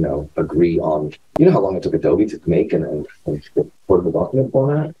and, you know, agree on, you know, how long it took Adobe to make and portable document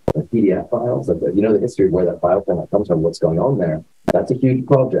format, like PDF files, like you know, the history of where that file format comes from, what's going on there. That's a huge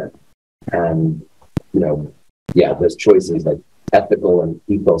project, and you know, yeah, there's choices like ethical and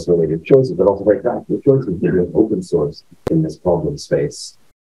ethos related choices, but also very practical choices that are open source in this problem space,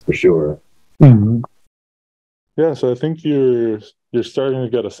 for sure. Mm-hmm. Yeah, so I think you're starting to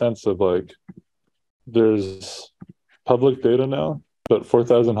get a sense of like there's public data now, but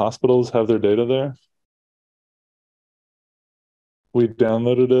 4,000 hospitals have their data there. We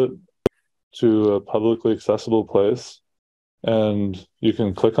downloaded it to a publicly accessible place, and you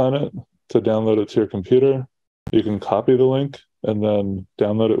can click on it to download it to your computer. You can copy the link and then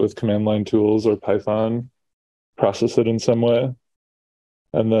download it with command line tools or Python, process it in some way.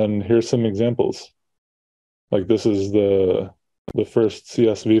 And then here's some examples. Like this is the first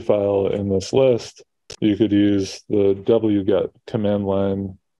CSV file in this list. You could use the wget command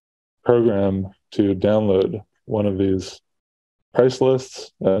line program to download one of these price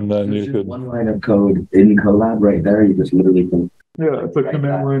lists, and then you could one line of code in Colab right there. You just literally can. Yeah, it's a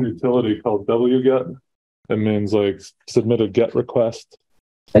command line utility called wget. It means like submit a get request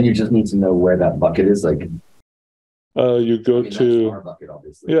And you just need to know where that bucket is, like. You go That's to our bucket,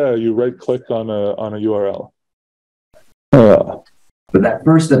 obviously. yeah, you right click on a URL. But that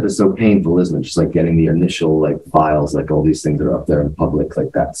first step is so painful, isn't it? Just like getting the initial like files, like all these things that are up there in public,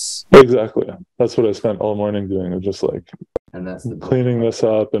 like that's. Exactly. That's what I spent all morning doing, of just like And that's the cleaning this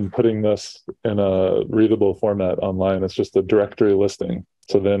up and putting this in a readable format online. It's just a directory listing.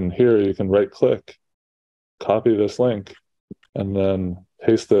 So then here you can right click, copy this link, and then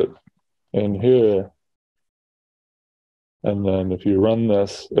paste it in here. And then if you run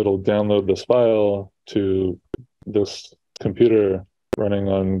this, it'll download this file to this computer running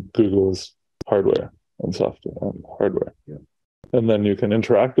on Google's hardware and software and hardware. Yeah. And then you can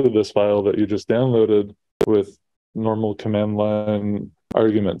interact with this file that you just downloaded with normal command line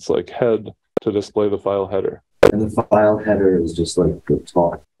arguments like head to display the file header. And the file header is just like the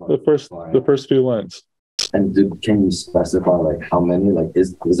top. The first few lines. And can you specify like how many? Like,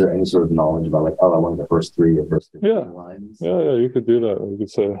 is there any sort of knowledge about like, oh, I want the first three or first 15 lines? Yeah, you could do that. You could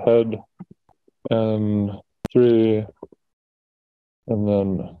say head and 3, and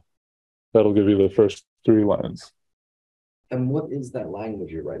then that'll give you the first 3 lines. And what is that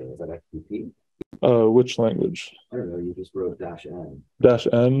language you're writing? Is that FTP? Which language? I don't know. You just wrote -n.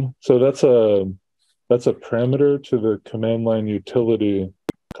 -n. So that's a parameter to the command line utility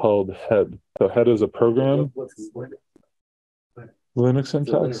called head. So head is a program. What? Linux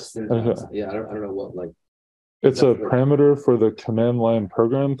syntax? Okay. Yeah, I don't know what like. It's a parameter for the command line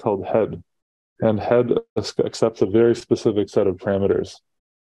program called head. And head accepts a very specific set of parameters.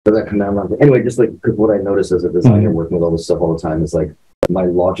 For that command line. Anyway, just like, because what I notice as a designer working with all this stuff all the time is like, my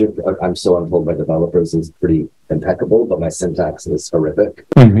logic, I'm told by developers, is pretty impeccable, but my syntax is horrific.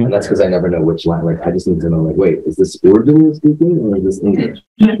 And that's because I never know which line. Like, I just need to know, like, wait, is this Urdu speaking or is this English?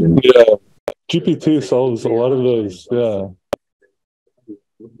 Yeah, GPT solves a lot of those. Yeah,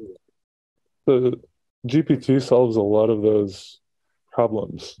 the GPT solves a lot of those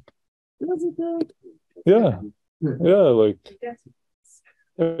problems. Yeah, like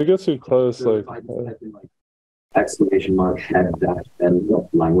it gets you close. Like exclamation mark head dash and what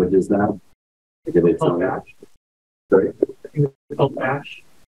language is that? Bash. Sorry. It's called Bash.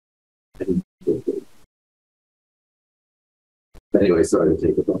 Anyway, sorry to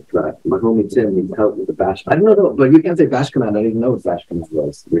take it off track. My homie Tim needs help with the bash. I don't know, but you can't say bash command. I don't even know what bash command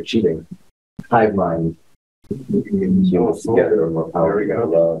was. You're cheating. Hive mind. Together or more power. There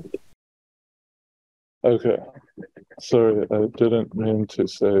we go. okay, sorry, I didn't mean to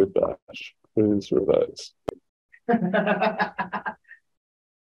say bash. Please revise.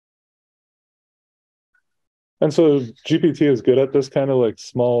 And so GPT is good at this kind of like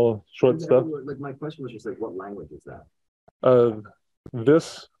small, short stuff. Like my question was just like, what language is that?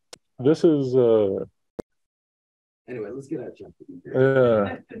 This is Anyway, let's get at it.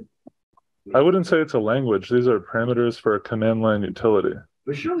 yeah. I wouldn't say it's a language. These are parameters for a command line utility.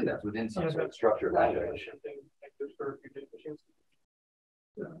 But surely that's within some sort of structured language.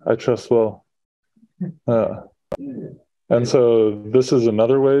 I trust well. And so this is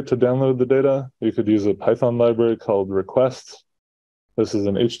another way to download the data. You could use a Python library called request. This is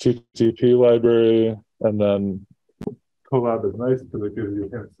an HTTP library, and then Colab is nice because it gives you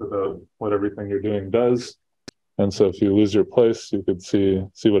hints about what everything you're doing does. And so if you lose your place, you could see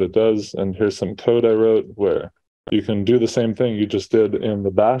what it does. And here's some code I wrote where you can do the same thing you just did in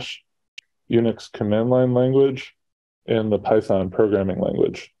the Bash Unix command line language in the Python programming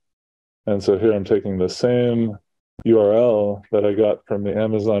language. And so here I'm taking the same URL that I got from the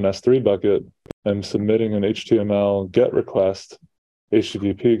Amazon S3 bucket. I'm submitting an HTML GET request,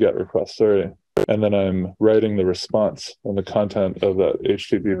 HTTP GET request, sorry. And then I'm writing the response and the content of that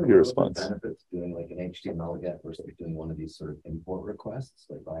HTTP response. Benefits doing like an HTML GET versus doing one of these sort of import requests,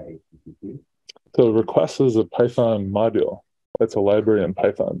 like by HTTP. So request is a Python module. It's a library in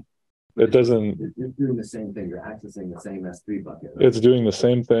Python. It doesn't. You're doing the same thing. You're accessing the same S3 bucket. Right? It's doing the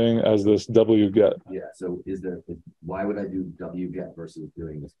same thing as this wget. Yeah. So why would I do wget versus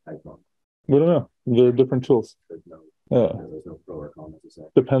doing this Python? We don't know. They're different tools. There's no pro or con to say.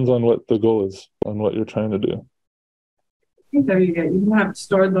 Depends on what the goal is, on what you're trying to do. So you can have it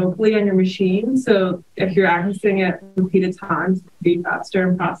stored locally on your machine. So if you're accessing it repeated times, it could be faster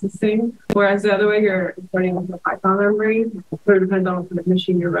in processing. Whereas the other way, you're importing into the Python memory. So it depends on what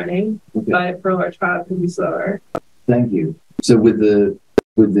machine you're running. Okay. But for large files, it can be slower. Thank you. So with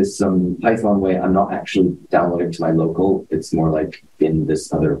this Python way, I'm not actually downloading to my local. It's more like in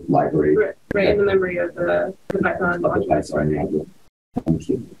this other library. Right in the memory of the Python. Thank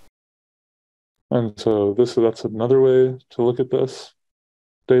you. And so that's another way to look at this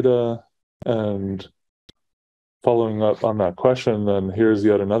data. And following up on that question, then here's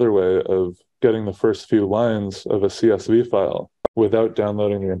yet another way of getting the first few lines of a CSV file without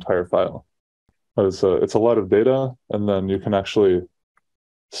downloading the entire file. It's a lot of data, and then you can actually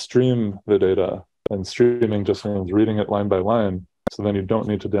stream the data, and streaming just means reading it line by line. So then you don't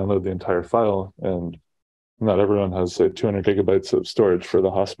need to download the entire file, and not everyone has, say, 200 gigabytes of storage for the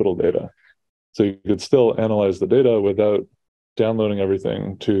hospital data. So you could still analyze the data without downloading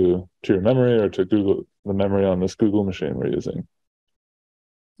everything to your memory or to Google, the memory on this Google machine we're using.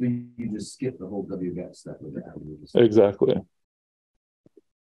 So you just skip the whole wget step with that. Exactly.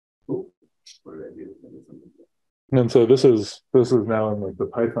 Oh, what did I do? And so this is now in like the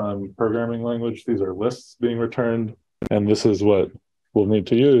Python programming language. These are lists being returned, and this is what we'll need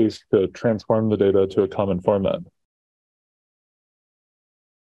to use to transform the data to a common format.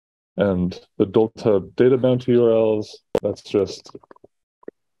 And the DolThub data bounty URLs, that's just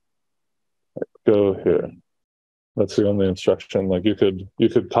go here. That's the only instruction. Like you could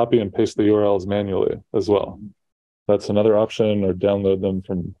copy and paste the URLs manually as well. That's another option, or download them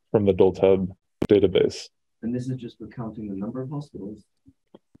from the DolThub database. And this is just for counting the number of hospitals?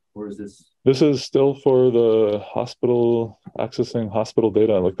 Or is this? This is still for the hospital, accessing hospital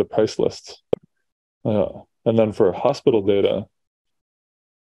data, like the price lists. And then for hospital data,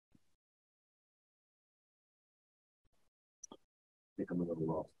 I think I'm a little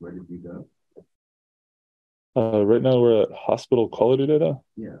lost. Where did you go? right now we're at hospital quality data.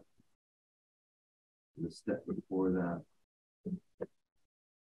 Yeah. The step before that.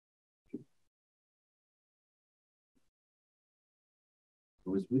 It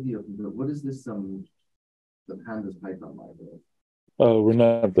was with you. What is this? The pandas Python library. We're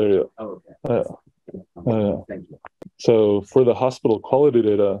not there yet. Oh, okay. Thank you. So for the hospital quality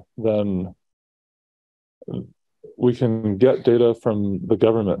data, then we can get data from the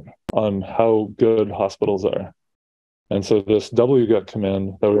government on how good hospitals are. And so this wget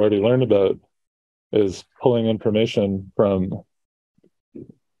command that we already learned about is pulling information from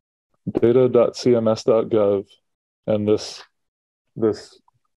data.cms.gov, and this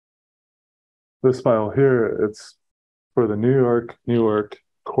file here, it's for the New York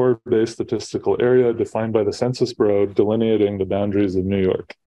core-based statistical area defined by the Census Bureau, delineating the boundaries of New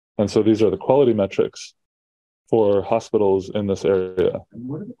York. And so these are the quality metrics for hospitals in this area.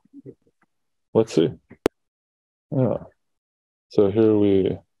 Let's see. Yeah. So here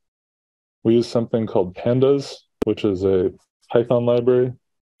we use something called pandas, which is a Python library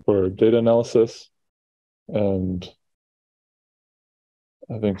for data analysis. And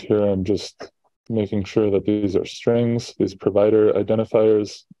I think here I'm just making sure that these are strings, these provider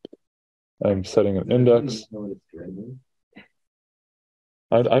identifiers. I'm setting an index.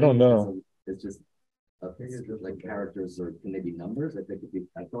 I don't know. It's just like characters, or can they be numbers? I think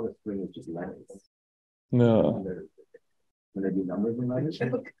I thought a string was just letters. No. Can they be numbers and letters?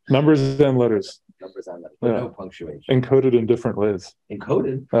 Numbers and letters. Numbers and letters. Yeah. No punctuation. Encoded in different ways.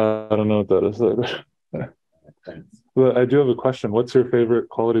 Encoded? I don't know what that is. But I do have a question. What's your favorite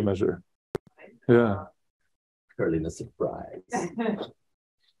quality measure? Yeah. Curling a surprise.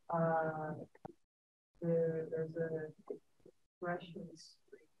 There's a expression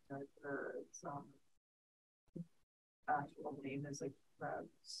measure. It's actual name is like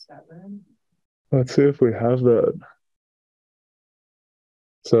 7. Let's see if we have that.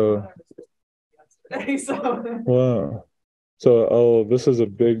 So, wow. So, this is a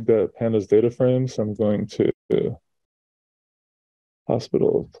big pandas data frame. So I'm going to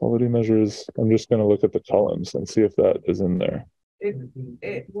hospital quality measures. I'm just going to look at the columns and see if that is in there. Is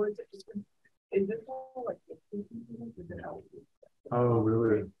it all like? Oh,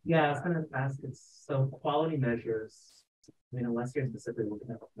 really? Yeah, I was going to ask. So quality measures. I mean, unless you're specifically looking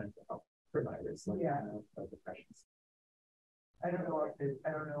at mental health providers, like depressions. I don't know what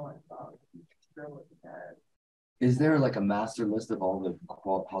they're looking at. Is there like a master list of all the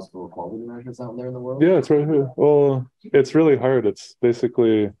hospital quality measures out there in the world? Yeah, it's right here. Well, it's really hard. It's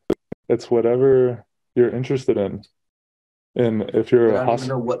basically, it's whatever you're interested in. And if you're I don't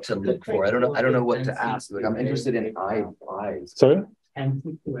know what to look for. I don't know what to ask. Like I'm interested in eyes. Sorry?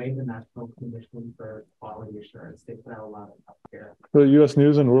 NCQA, the National Commission for Quality Assurance, they put out a lot of healthcare. The U.S.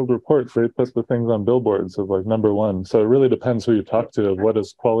 News and World Report, they put the things on billboards of like #1. So it really depends who you talk to of what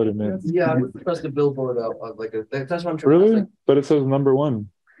does quality mean. Yeah, I would press the billboard out of like that's what I'm trying Really? to But it says #1.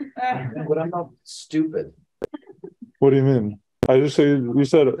 But I'm not stupid. What do you mean? I just say you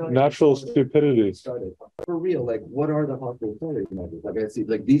said natural stupidity. Started for real. Like, what are the hospital quality measures? Like I see,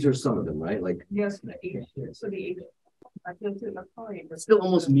 like these are some of them, right? Like Yes, the H. So the H. I feel too. That's probably it's still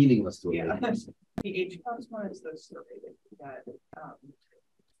almost meaningless to yeah. it. The H comes one is the survey that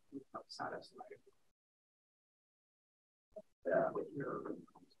help satisfy.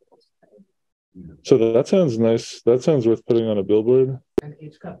 So that sounds nice. That sounds worth putting on a billboard. And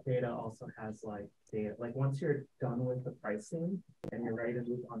HCUP data also has like data, like once you're done with the pricing and you're ready to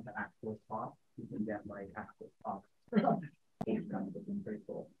move on to actual cost, you can get like actual cost. HCUP, which is pretty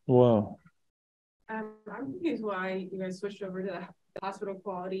cool. Wow. I'm confused why you guys switched over to the hospital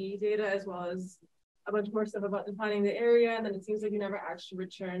quality data as well as a bunch more stuff about defining the area, and then it seems like you never actually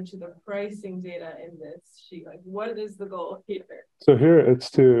returned to the pricing data in this sheet. Like, what is the goal here? So here it's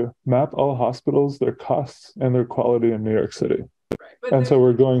to map all hospitals, their costs, and their quality in New York City. Right, and so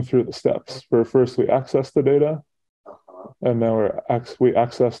we're going through the steps. Where first we access the data, and now we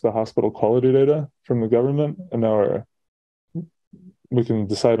access the hospital quality data from the government, and now we can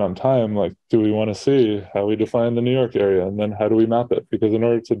decide on time, like, do we want to see how we define the New York area, and then how do we map it? Because in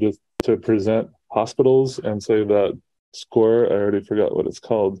order to present hospitals and say that score, I already forgot what it's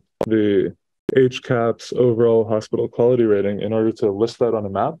called, the HCAHPS overall hospital quality rating, in order to list that on a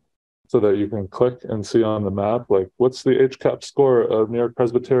map so that you can click and see on the map, like, what's the HCAHPS score of New York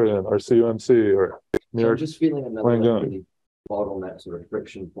Presbyterian or CUMC or New York. I'm just feeling another really bottleneck sort of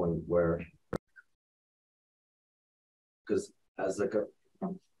friction point where, because as like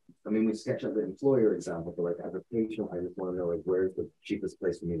we sketch out the employer example, but like as a patient, I just want to know, like, where's the cheapest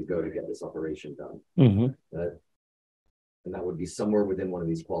place for me to go to get this operation done? And that would be somewhere within one of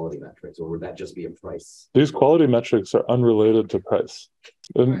these quality metrics, or would that just be a price? These quality metrics are unrelated to price.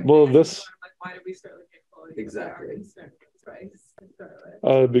 And, right. well, Like, why did we start looking at quality? Exactly. Price.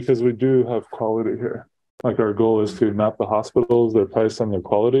 Because we do have quality here. Like, our goal is to map the hospitals, their price and their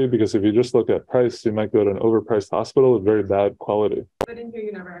quality, because if you just look at price, you might go to an overpriced hospital with very bad quality. But in here,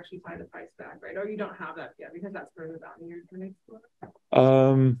 you never actually tie the price back, right? Or you don't have that yet because that's further down in your journey.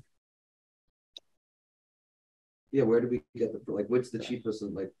 Yeah, where do we get the, like, what's the cheapest,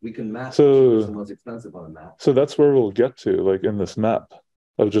 and like, we can map So, the cheapest and most expensive on a map. So that's where we'll get to, like, in this map,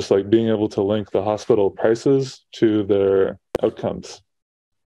 of just like being able to link the hospital prices to their outcomes.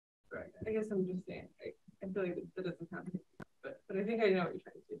 Right. I guess I'm just saying, I feel like that doesn't happen, but I think I know what you're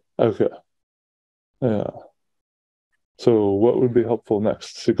trying to do. Okay. Yeah. So what would be helpful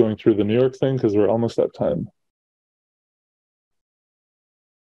next? So going through the New York thing, because we're almost at time.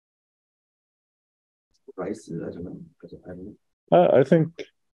 Price, I don't know. I think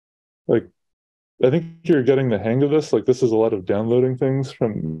you're getting the hang of this. Like, this is a lot of downloading things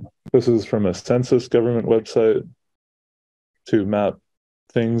this is from a Census government website to map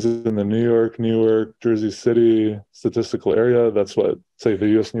things in the New York, Newark, Jersey City statistical area. That's what, say, the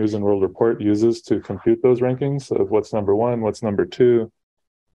US News and World Report uses to compute those rankings of what's number one, what's number two.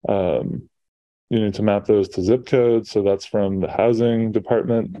 You need to map those to zip codes. So that's from the housing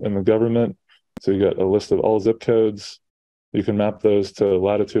department and the government. So you get a list of all zip codes. You can map those to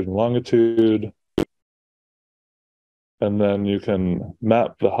latitude and longitude. And then you can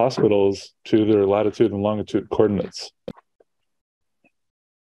map the hospitals to their latitude and longitude coordinates.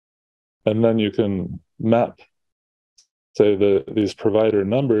 And then you can map, say, these provider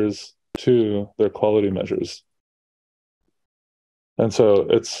numbers to their quality measures. And so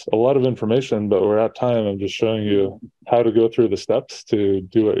it's a lot of information, but we're at time. I'm just showing you how to go through the steps to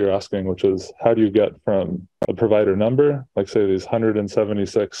do what you're asking, which is, how do you get from a provider number, like, say, these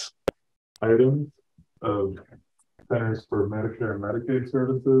 176 items of centers for Medicare and Medicaid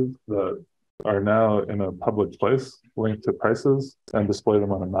services that are now in a public place, linked to prices, and display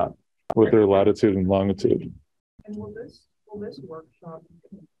them on a map with their latitude and longitude. And will this workshop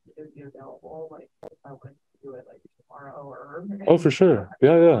be available, like, if I went to do it like tomorrow or? Oh, for sure.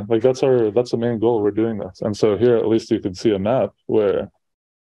 Yeah. Like, that's the main goal. We're doing this. And so here, at least you can see a map where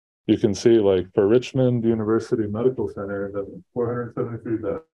you can see, like, for Richmond University Medical Center, the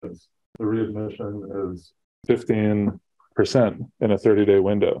 473 beds, the readmission is 15% in a 30-day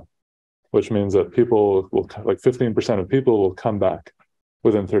window, which means that people will, like, 15% of people will come back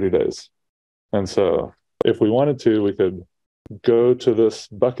within 30 days. And so if we wanted to, we could go to this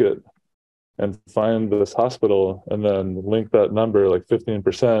bucket and find this hospital and then link that number, like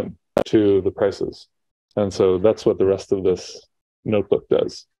 15%, to the prices. And so that's what the rest of this notebook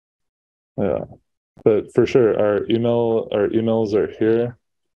does. Yeah. But for sure, our emails are here.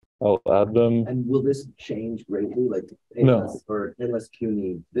 I'll add them. And will this change greatly? Like, payless, No. or payless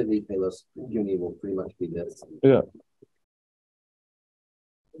CUNY, Bitly payless CUNY will pretty much be this. Yeah.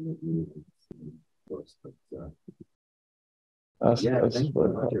 Of course, but, Thank you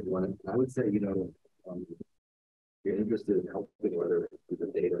very much, everyone. I would say, if you're interested in helping, whether it's a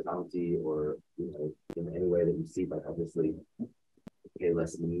data bounty or, in any way that you see, but obviously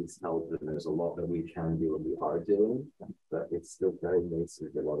payless needs help, and there's a lot that we can do and we are doing, but it's still very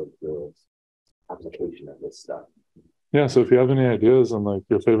nascent, a lot of the application of this stuff. Yeah, so if you have any ideas on like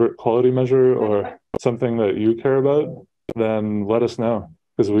your favorite quality measure or something that you care about, then let us know,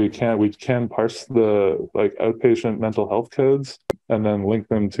 because we can parse the like outpatient mental health codes and then link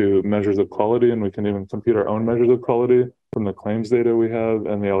them to measures of quality, and we can even compute our own measures of quality from the claims data we have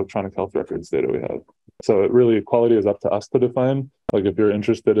and the electronic health records data we have. So it really, quality is up to us to define. Like if you're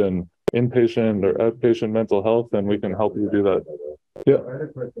interested in inpatient or outpatient mental health, then we can help you do that. Yeah. I had a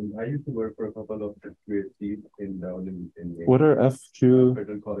question. I used to work for a couple of QHCs down in What are FQ?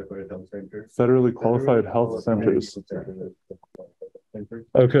 Federal Qualified Health Centers. Federally qualified health centers.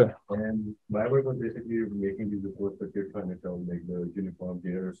 Okay. And my work was basically making these reports that you're trying to tell, like the uniform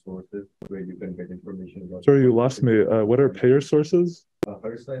data sources where you can get information about. Sorry, you lost me. What are payer sources?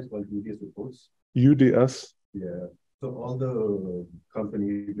 First is called UDS reports. UDS? Yeah. So all the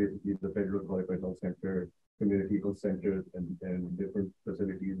companies, basically the Federal Qualified Health Center, community health centers, and different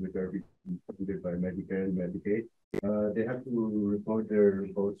facilities which are funded by Medicare and Medicaid, they have to report their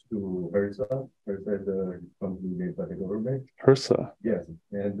reports to HRSA. HRSA is a company made by the government. HRSA? Yes,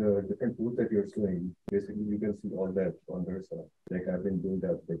 and the different tools that you're showing, basically you can see all that on HRSA. Like I've been doing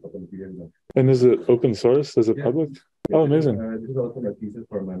that for a couple of years now. And is it open source? Is it public? Yeah, oh, amazing. This is also my thesis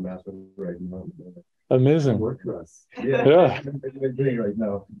for my master's right now. Amazing. Work for us. Yeah. We're doing right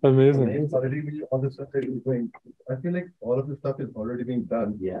now. Amazing. It's already all the stuff that we're doing. I feel like all of the stuff is already being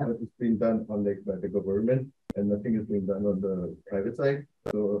done. Yeah. But it's being done on like by the government, and nothing is being done on the private side.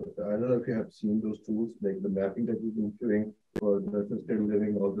 So I don't know if you have seen those tools, like the mapping that we've been doing for the assisted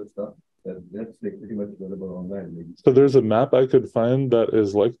living, all this stuff. That's like pretty much available online. Maybe. So there's a map I could find that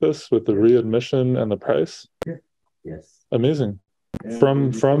is like this with the readmission and the price? Yeah. Yes. Amazing.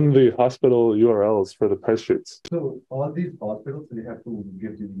 From the hospital URLs for the price sheets. So all these hospitals, they have to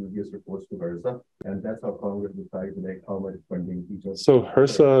give these UDS reports to HRSA, and that's how Congress decides like how much funding each of. So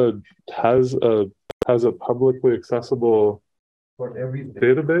HRSA has a publicly accessible for every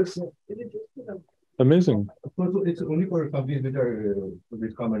database. Amazing. So it's only for companies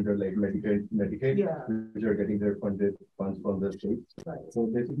which come under like Medicaid, which are getting their funds from the states. Right. So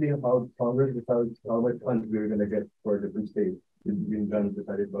basically, how Congress decides how much funds we're going to get for different states. It's being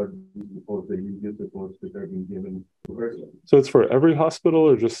decided about these reports, the UDS reports which are being given to HRSA. So it's for every hospital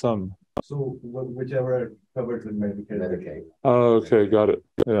or just some? So whichever covers with Medicaid. Oh, okay, got it.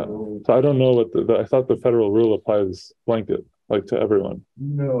 Yeah. So I don't know what I thought the federal rule applies blanket, like to everyone.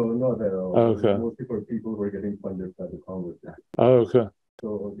 No, not at all. Oh, okay. Mostly for people who are getting funded by the Congress. Oh, okay.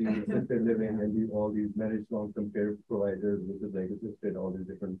 So these assisted living and all these managed long-term care providers, which is like assisted, all these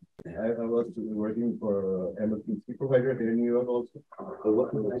different. I was working for MLTC provider here in New York also. So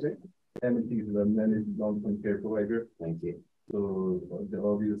what provider? MLTC is a managed long-term care provider. Thank you. So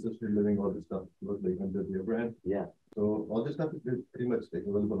all these assisted living, all this stuff was like under their brand. Yeah. So all this stuff is pretty much like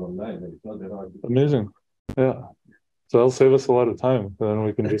available online. Like it's not that hard. Amazing. Yeah. So that'll save us a lot of time. Then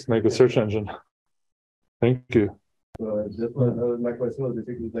we can just make a search engine. Thank you. So just my question was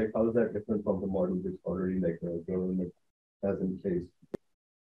basically like, how is that different from the model which already like the government has in place?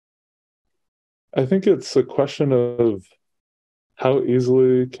 I think it's a question of how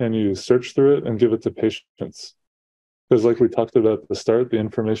easily can you search through it and give it to patients. Because like we talked about at the start, the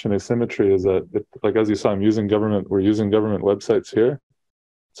information asymmetry is that, like as you saw, we're using government websites here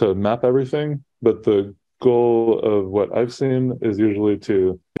to map everything. But the goal of what I've seen is usually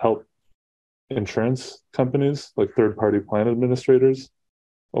to help insurance companies, like third-party plan administrators,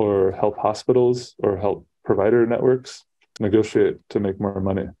 or help hospitals or help provider networks negotiate to make more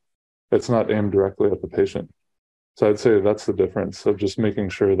money. It's not aimed directly at the patient. So I'd say that's the difference of just making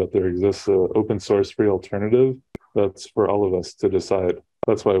sure that there exists an open source free alternative that's for all of us to decide.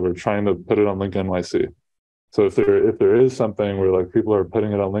 That's why we're trying to put it on Link NYC. So if there is something where like people are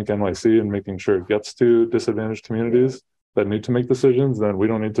putting it on Link NYC and making sure it gets to disadvantaged communities that need to make decisions, then we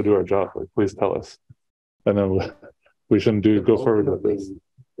don't need to do our job. Like, please tell us. And then we shouldn't go forward with this.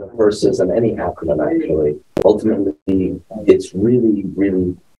 Versus and any acronym actually, ultimately, it's really,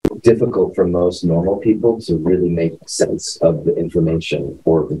 really difficult for most normal people to really make sense of the information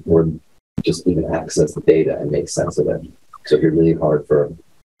or just even access the data and make sense of it. So it'd be really hard for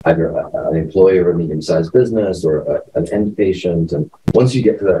either an employer or a medium-sized business or an end patient. And once you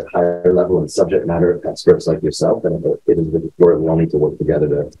get to that higher level and subject matter experts like yourself, then it is where we'll need to work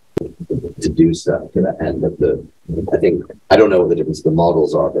together to do stuff to that end. I think, I don't know what the difference of the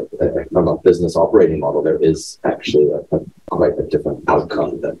models are, but from a business operating model, there is actually quite a different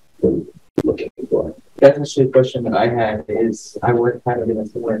outcome that we're looking for. That's actually a question that I had is I work kind of in a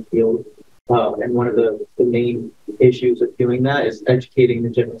similar field. And one of the main issues with doing that is educating the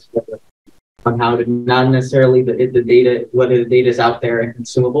general public on how to, not necessarily the data, whether the data is out there and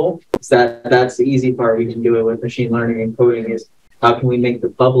consumable. So that's the easy part. We can do it with machine learning and coding, is how can we make the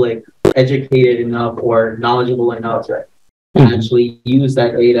public educated enough or knowledgeable enough to actually use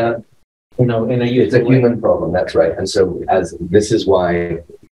that data, in a It's a human problem, that's right. And so this is why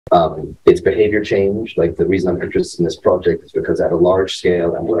it's behavior change. Like the reason I'm interested in this project is because at a large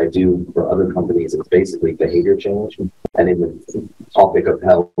scale, and what I do for other companies, it's basically behavior change. And in the topic of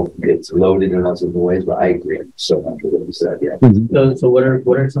health, it's loaded in lots of ways, but I agree so much with what you said. Yeah. So what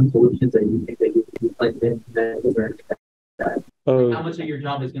are some solutions that you think that you like that how much of your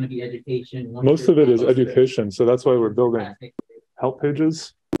job is going to be education? Most of it is education. So that's why we're building help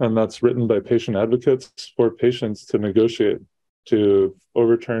pages, and that's written by patient advocates for patients to negotiate, to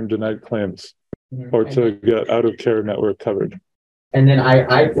overturn denied claims, or to get out of care network covered. And then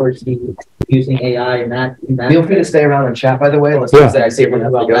I foresee using AI in that. Feel free to stay around and chat, by the way. Let's just say I say we're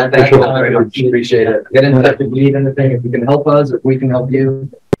not that. Appreciate it. Get in touch if you need anything, if you can help us, if we can help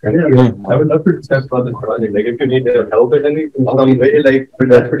you. I would love to discuss about this project. Like, if you need help with anything,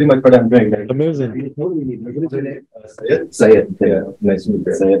 that's pretty much what I'm doing. Like, Amazing. Say it. Yeah, nice to meet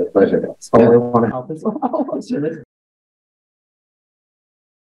you. Say it. A pleasure. I want to help us.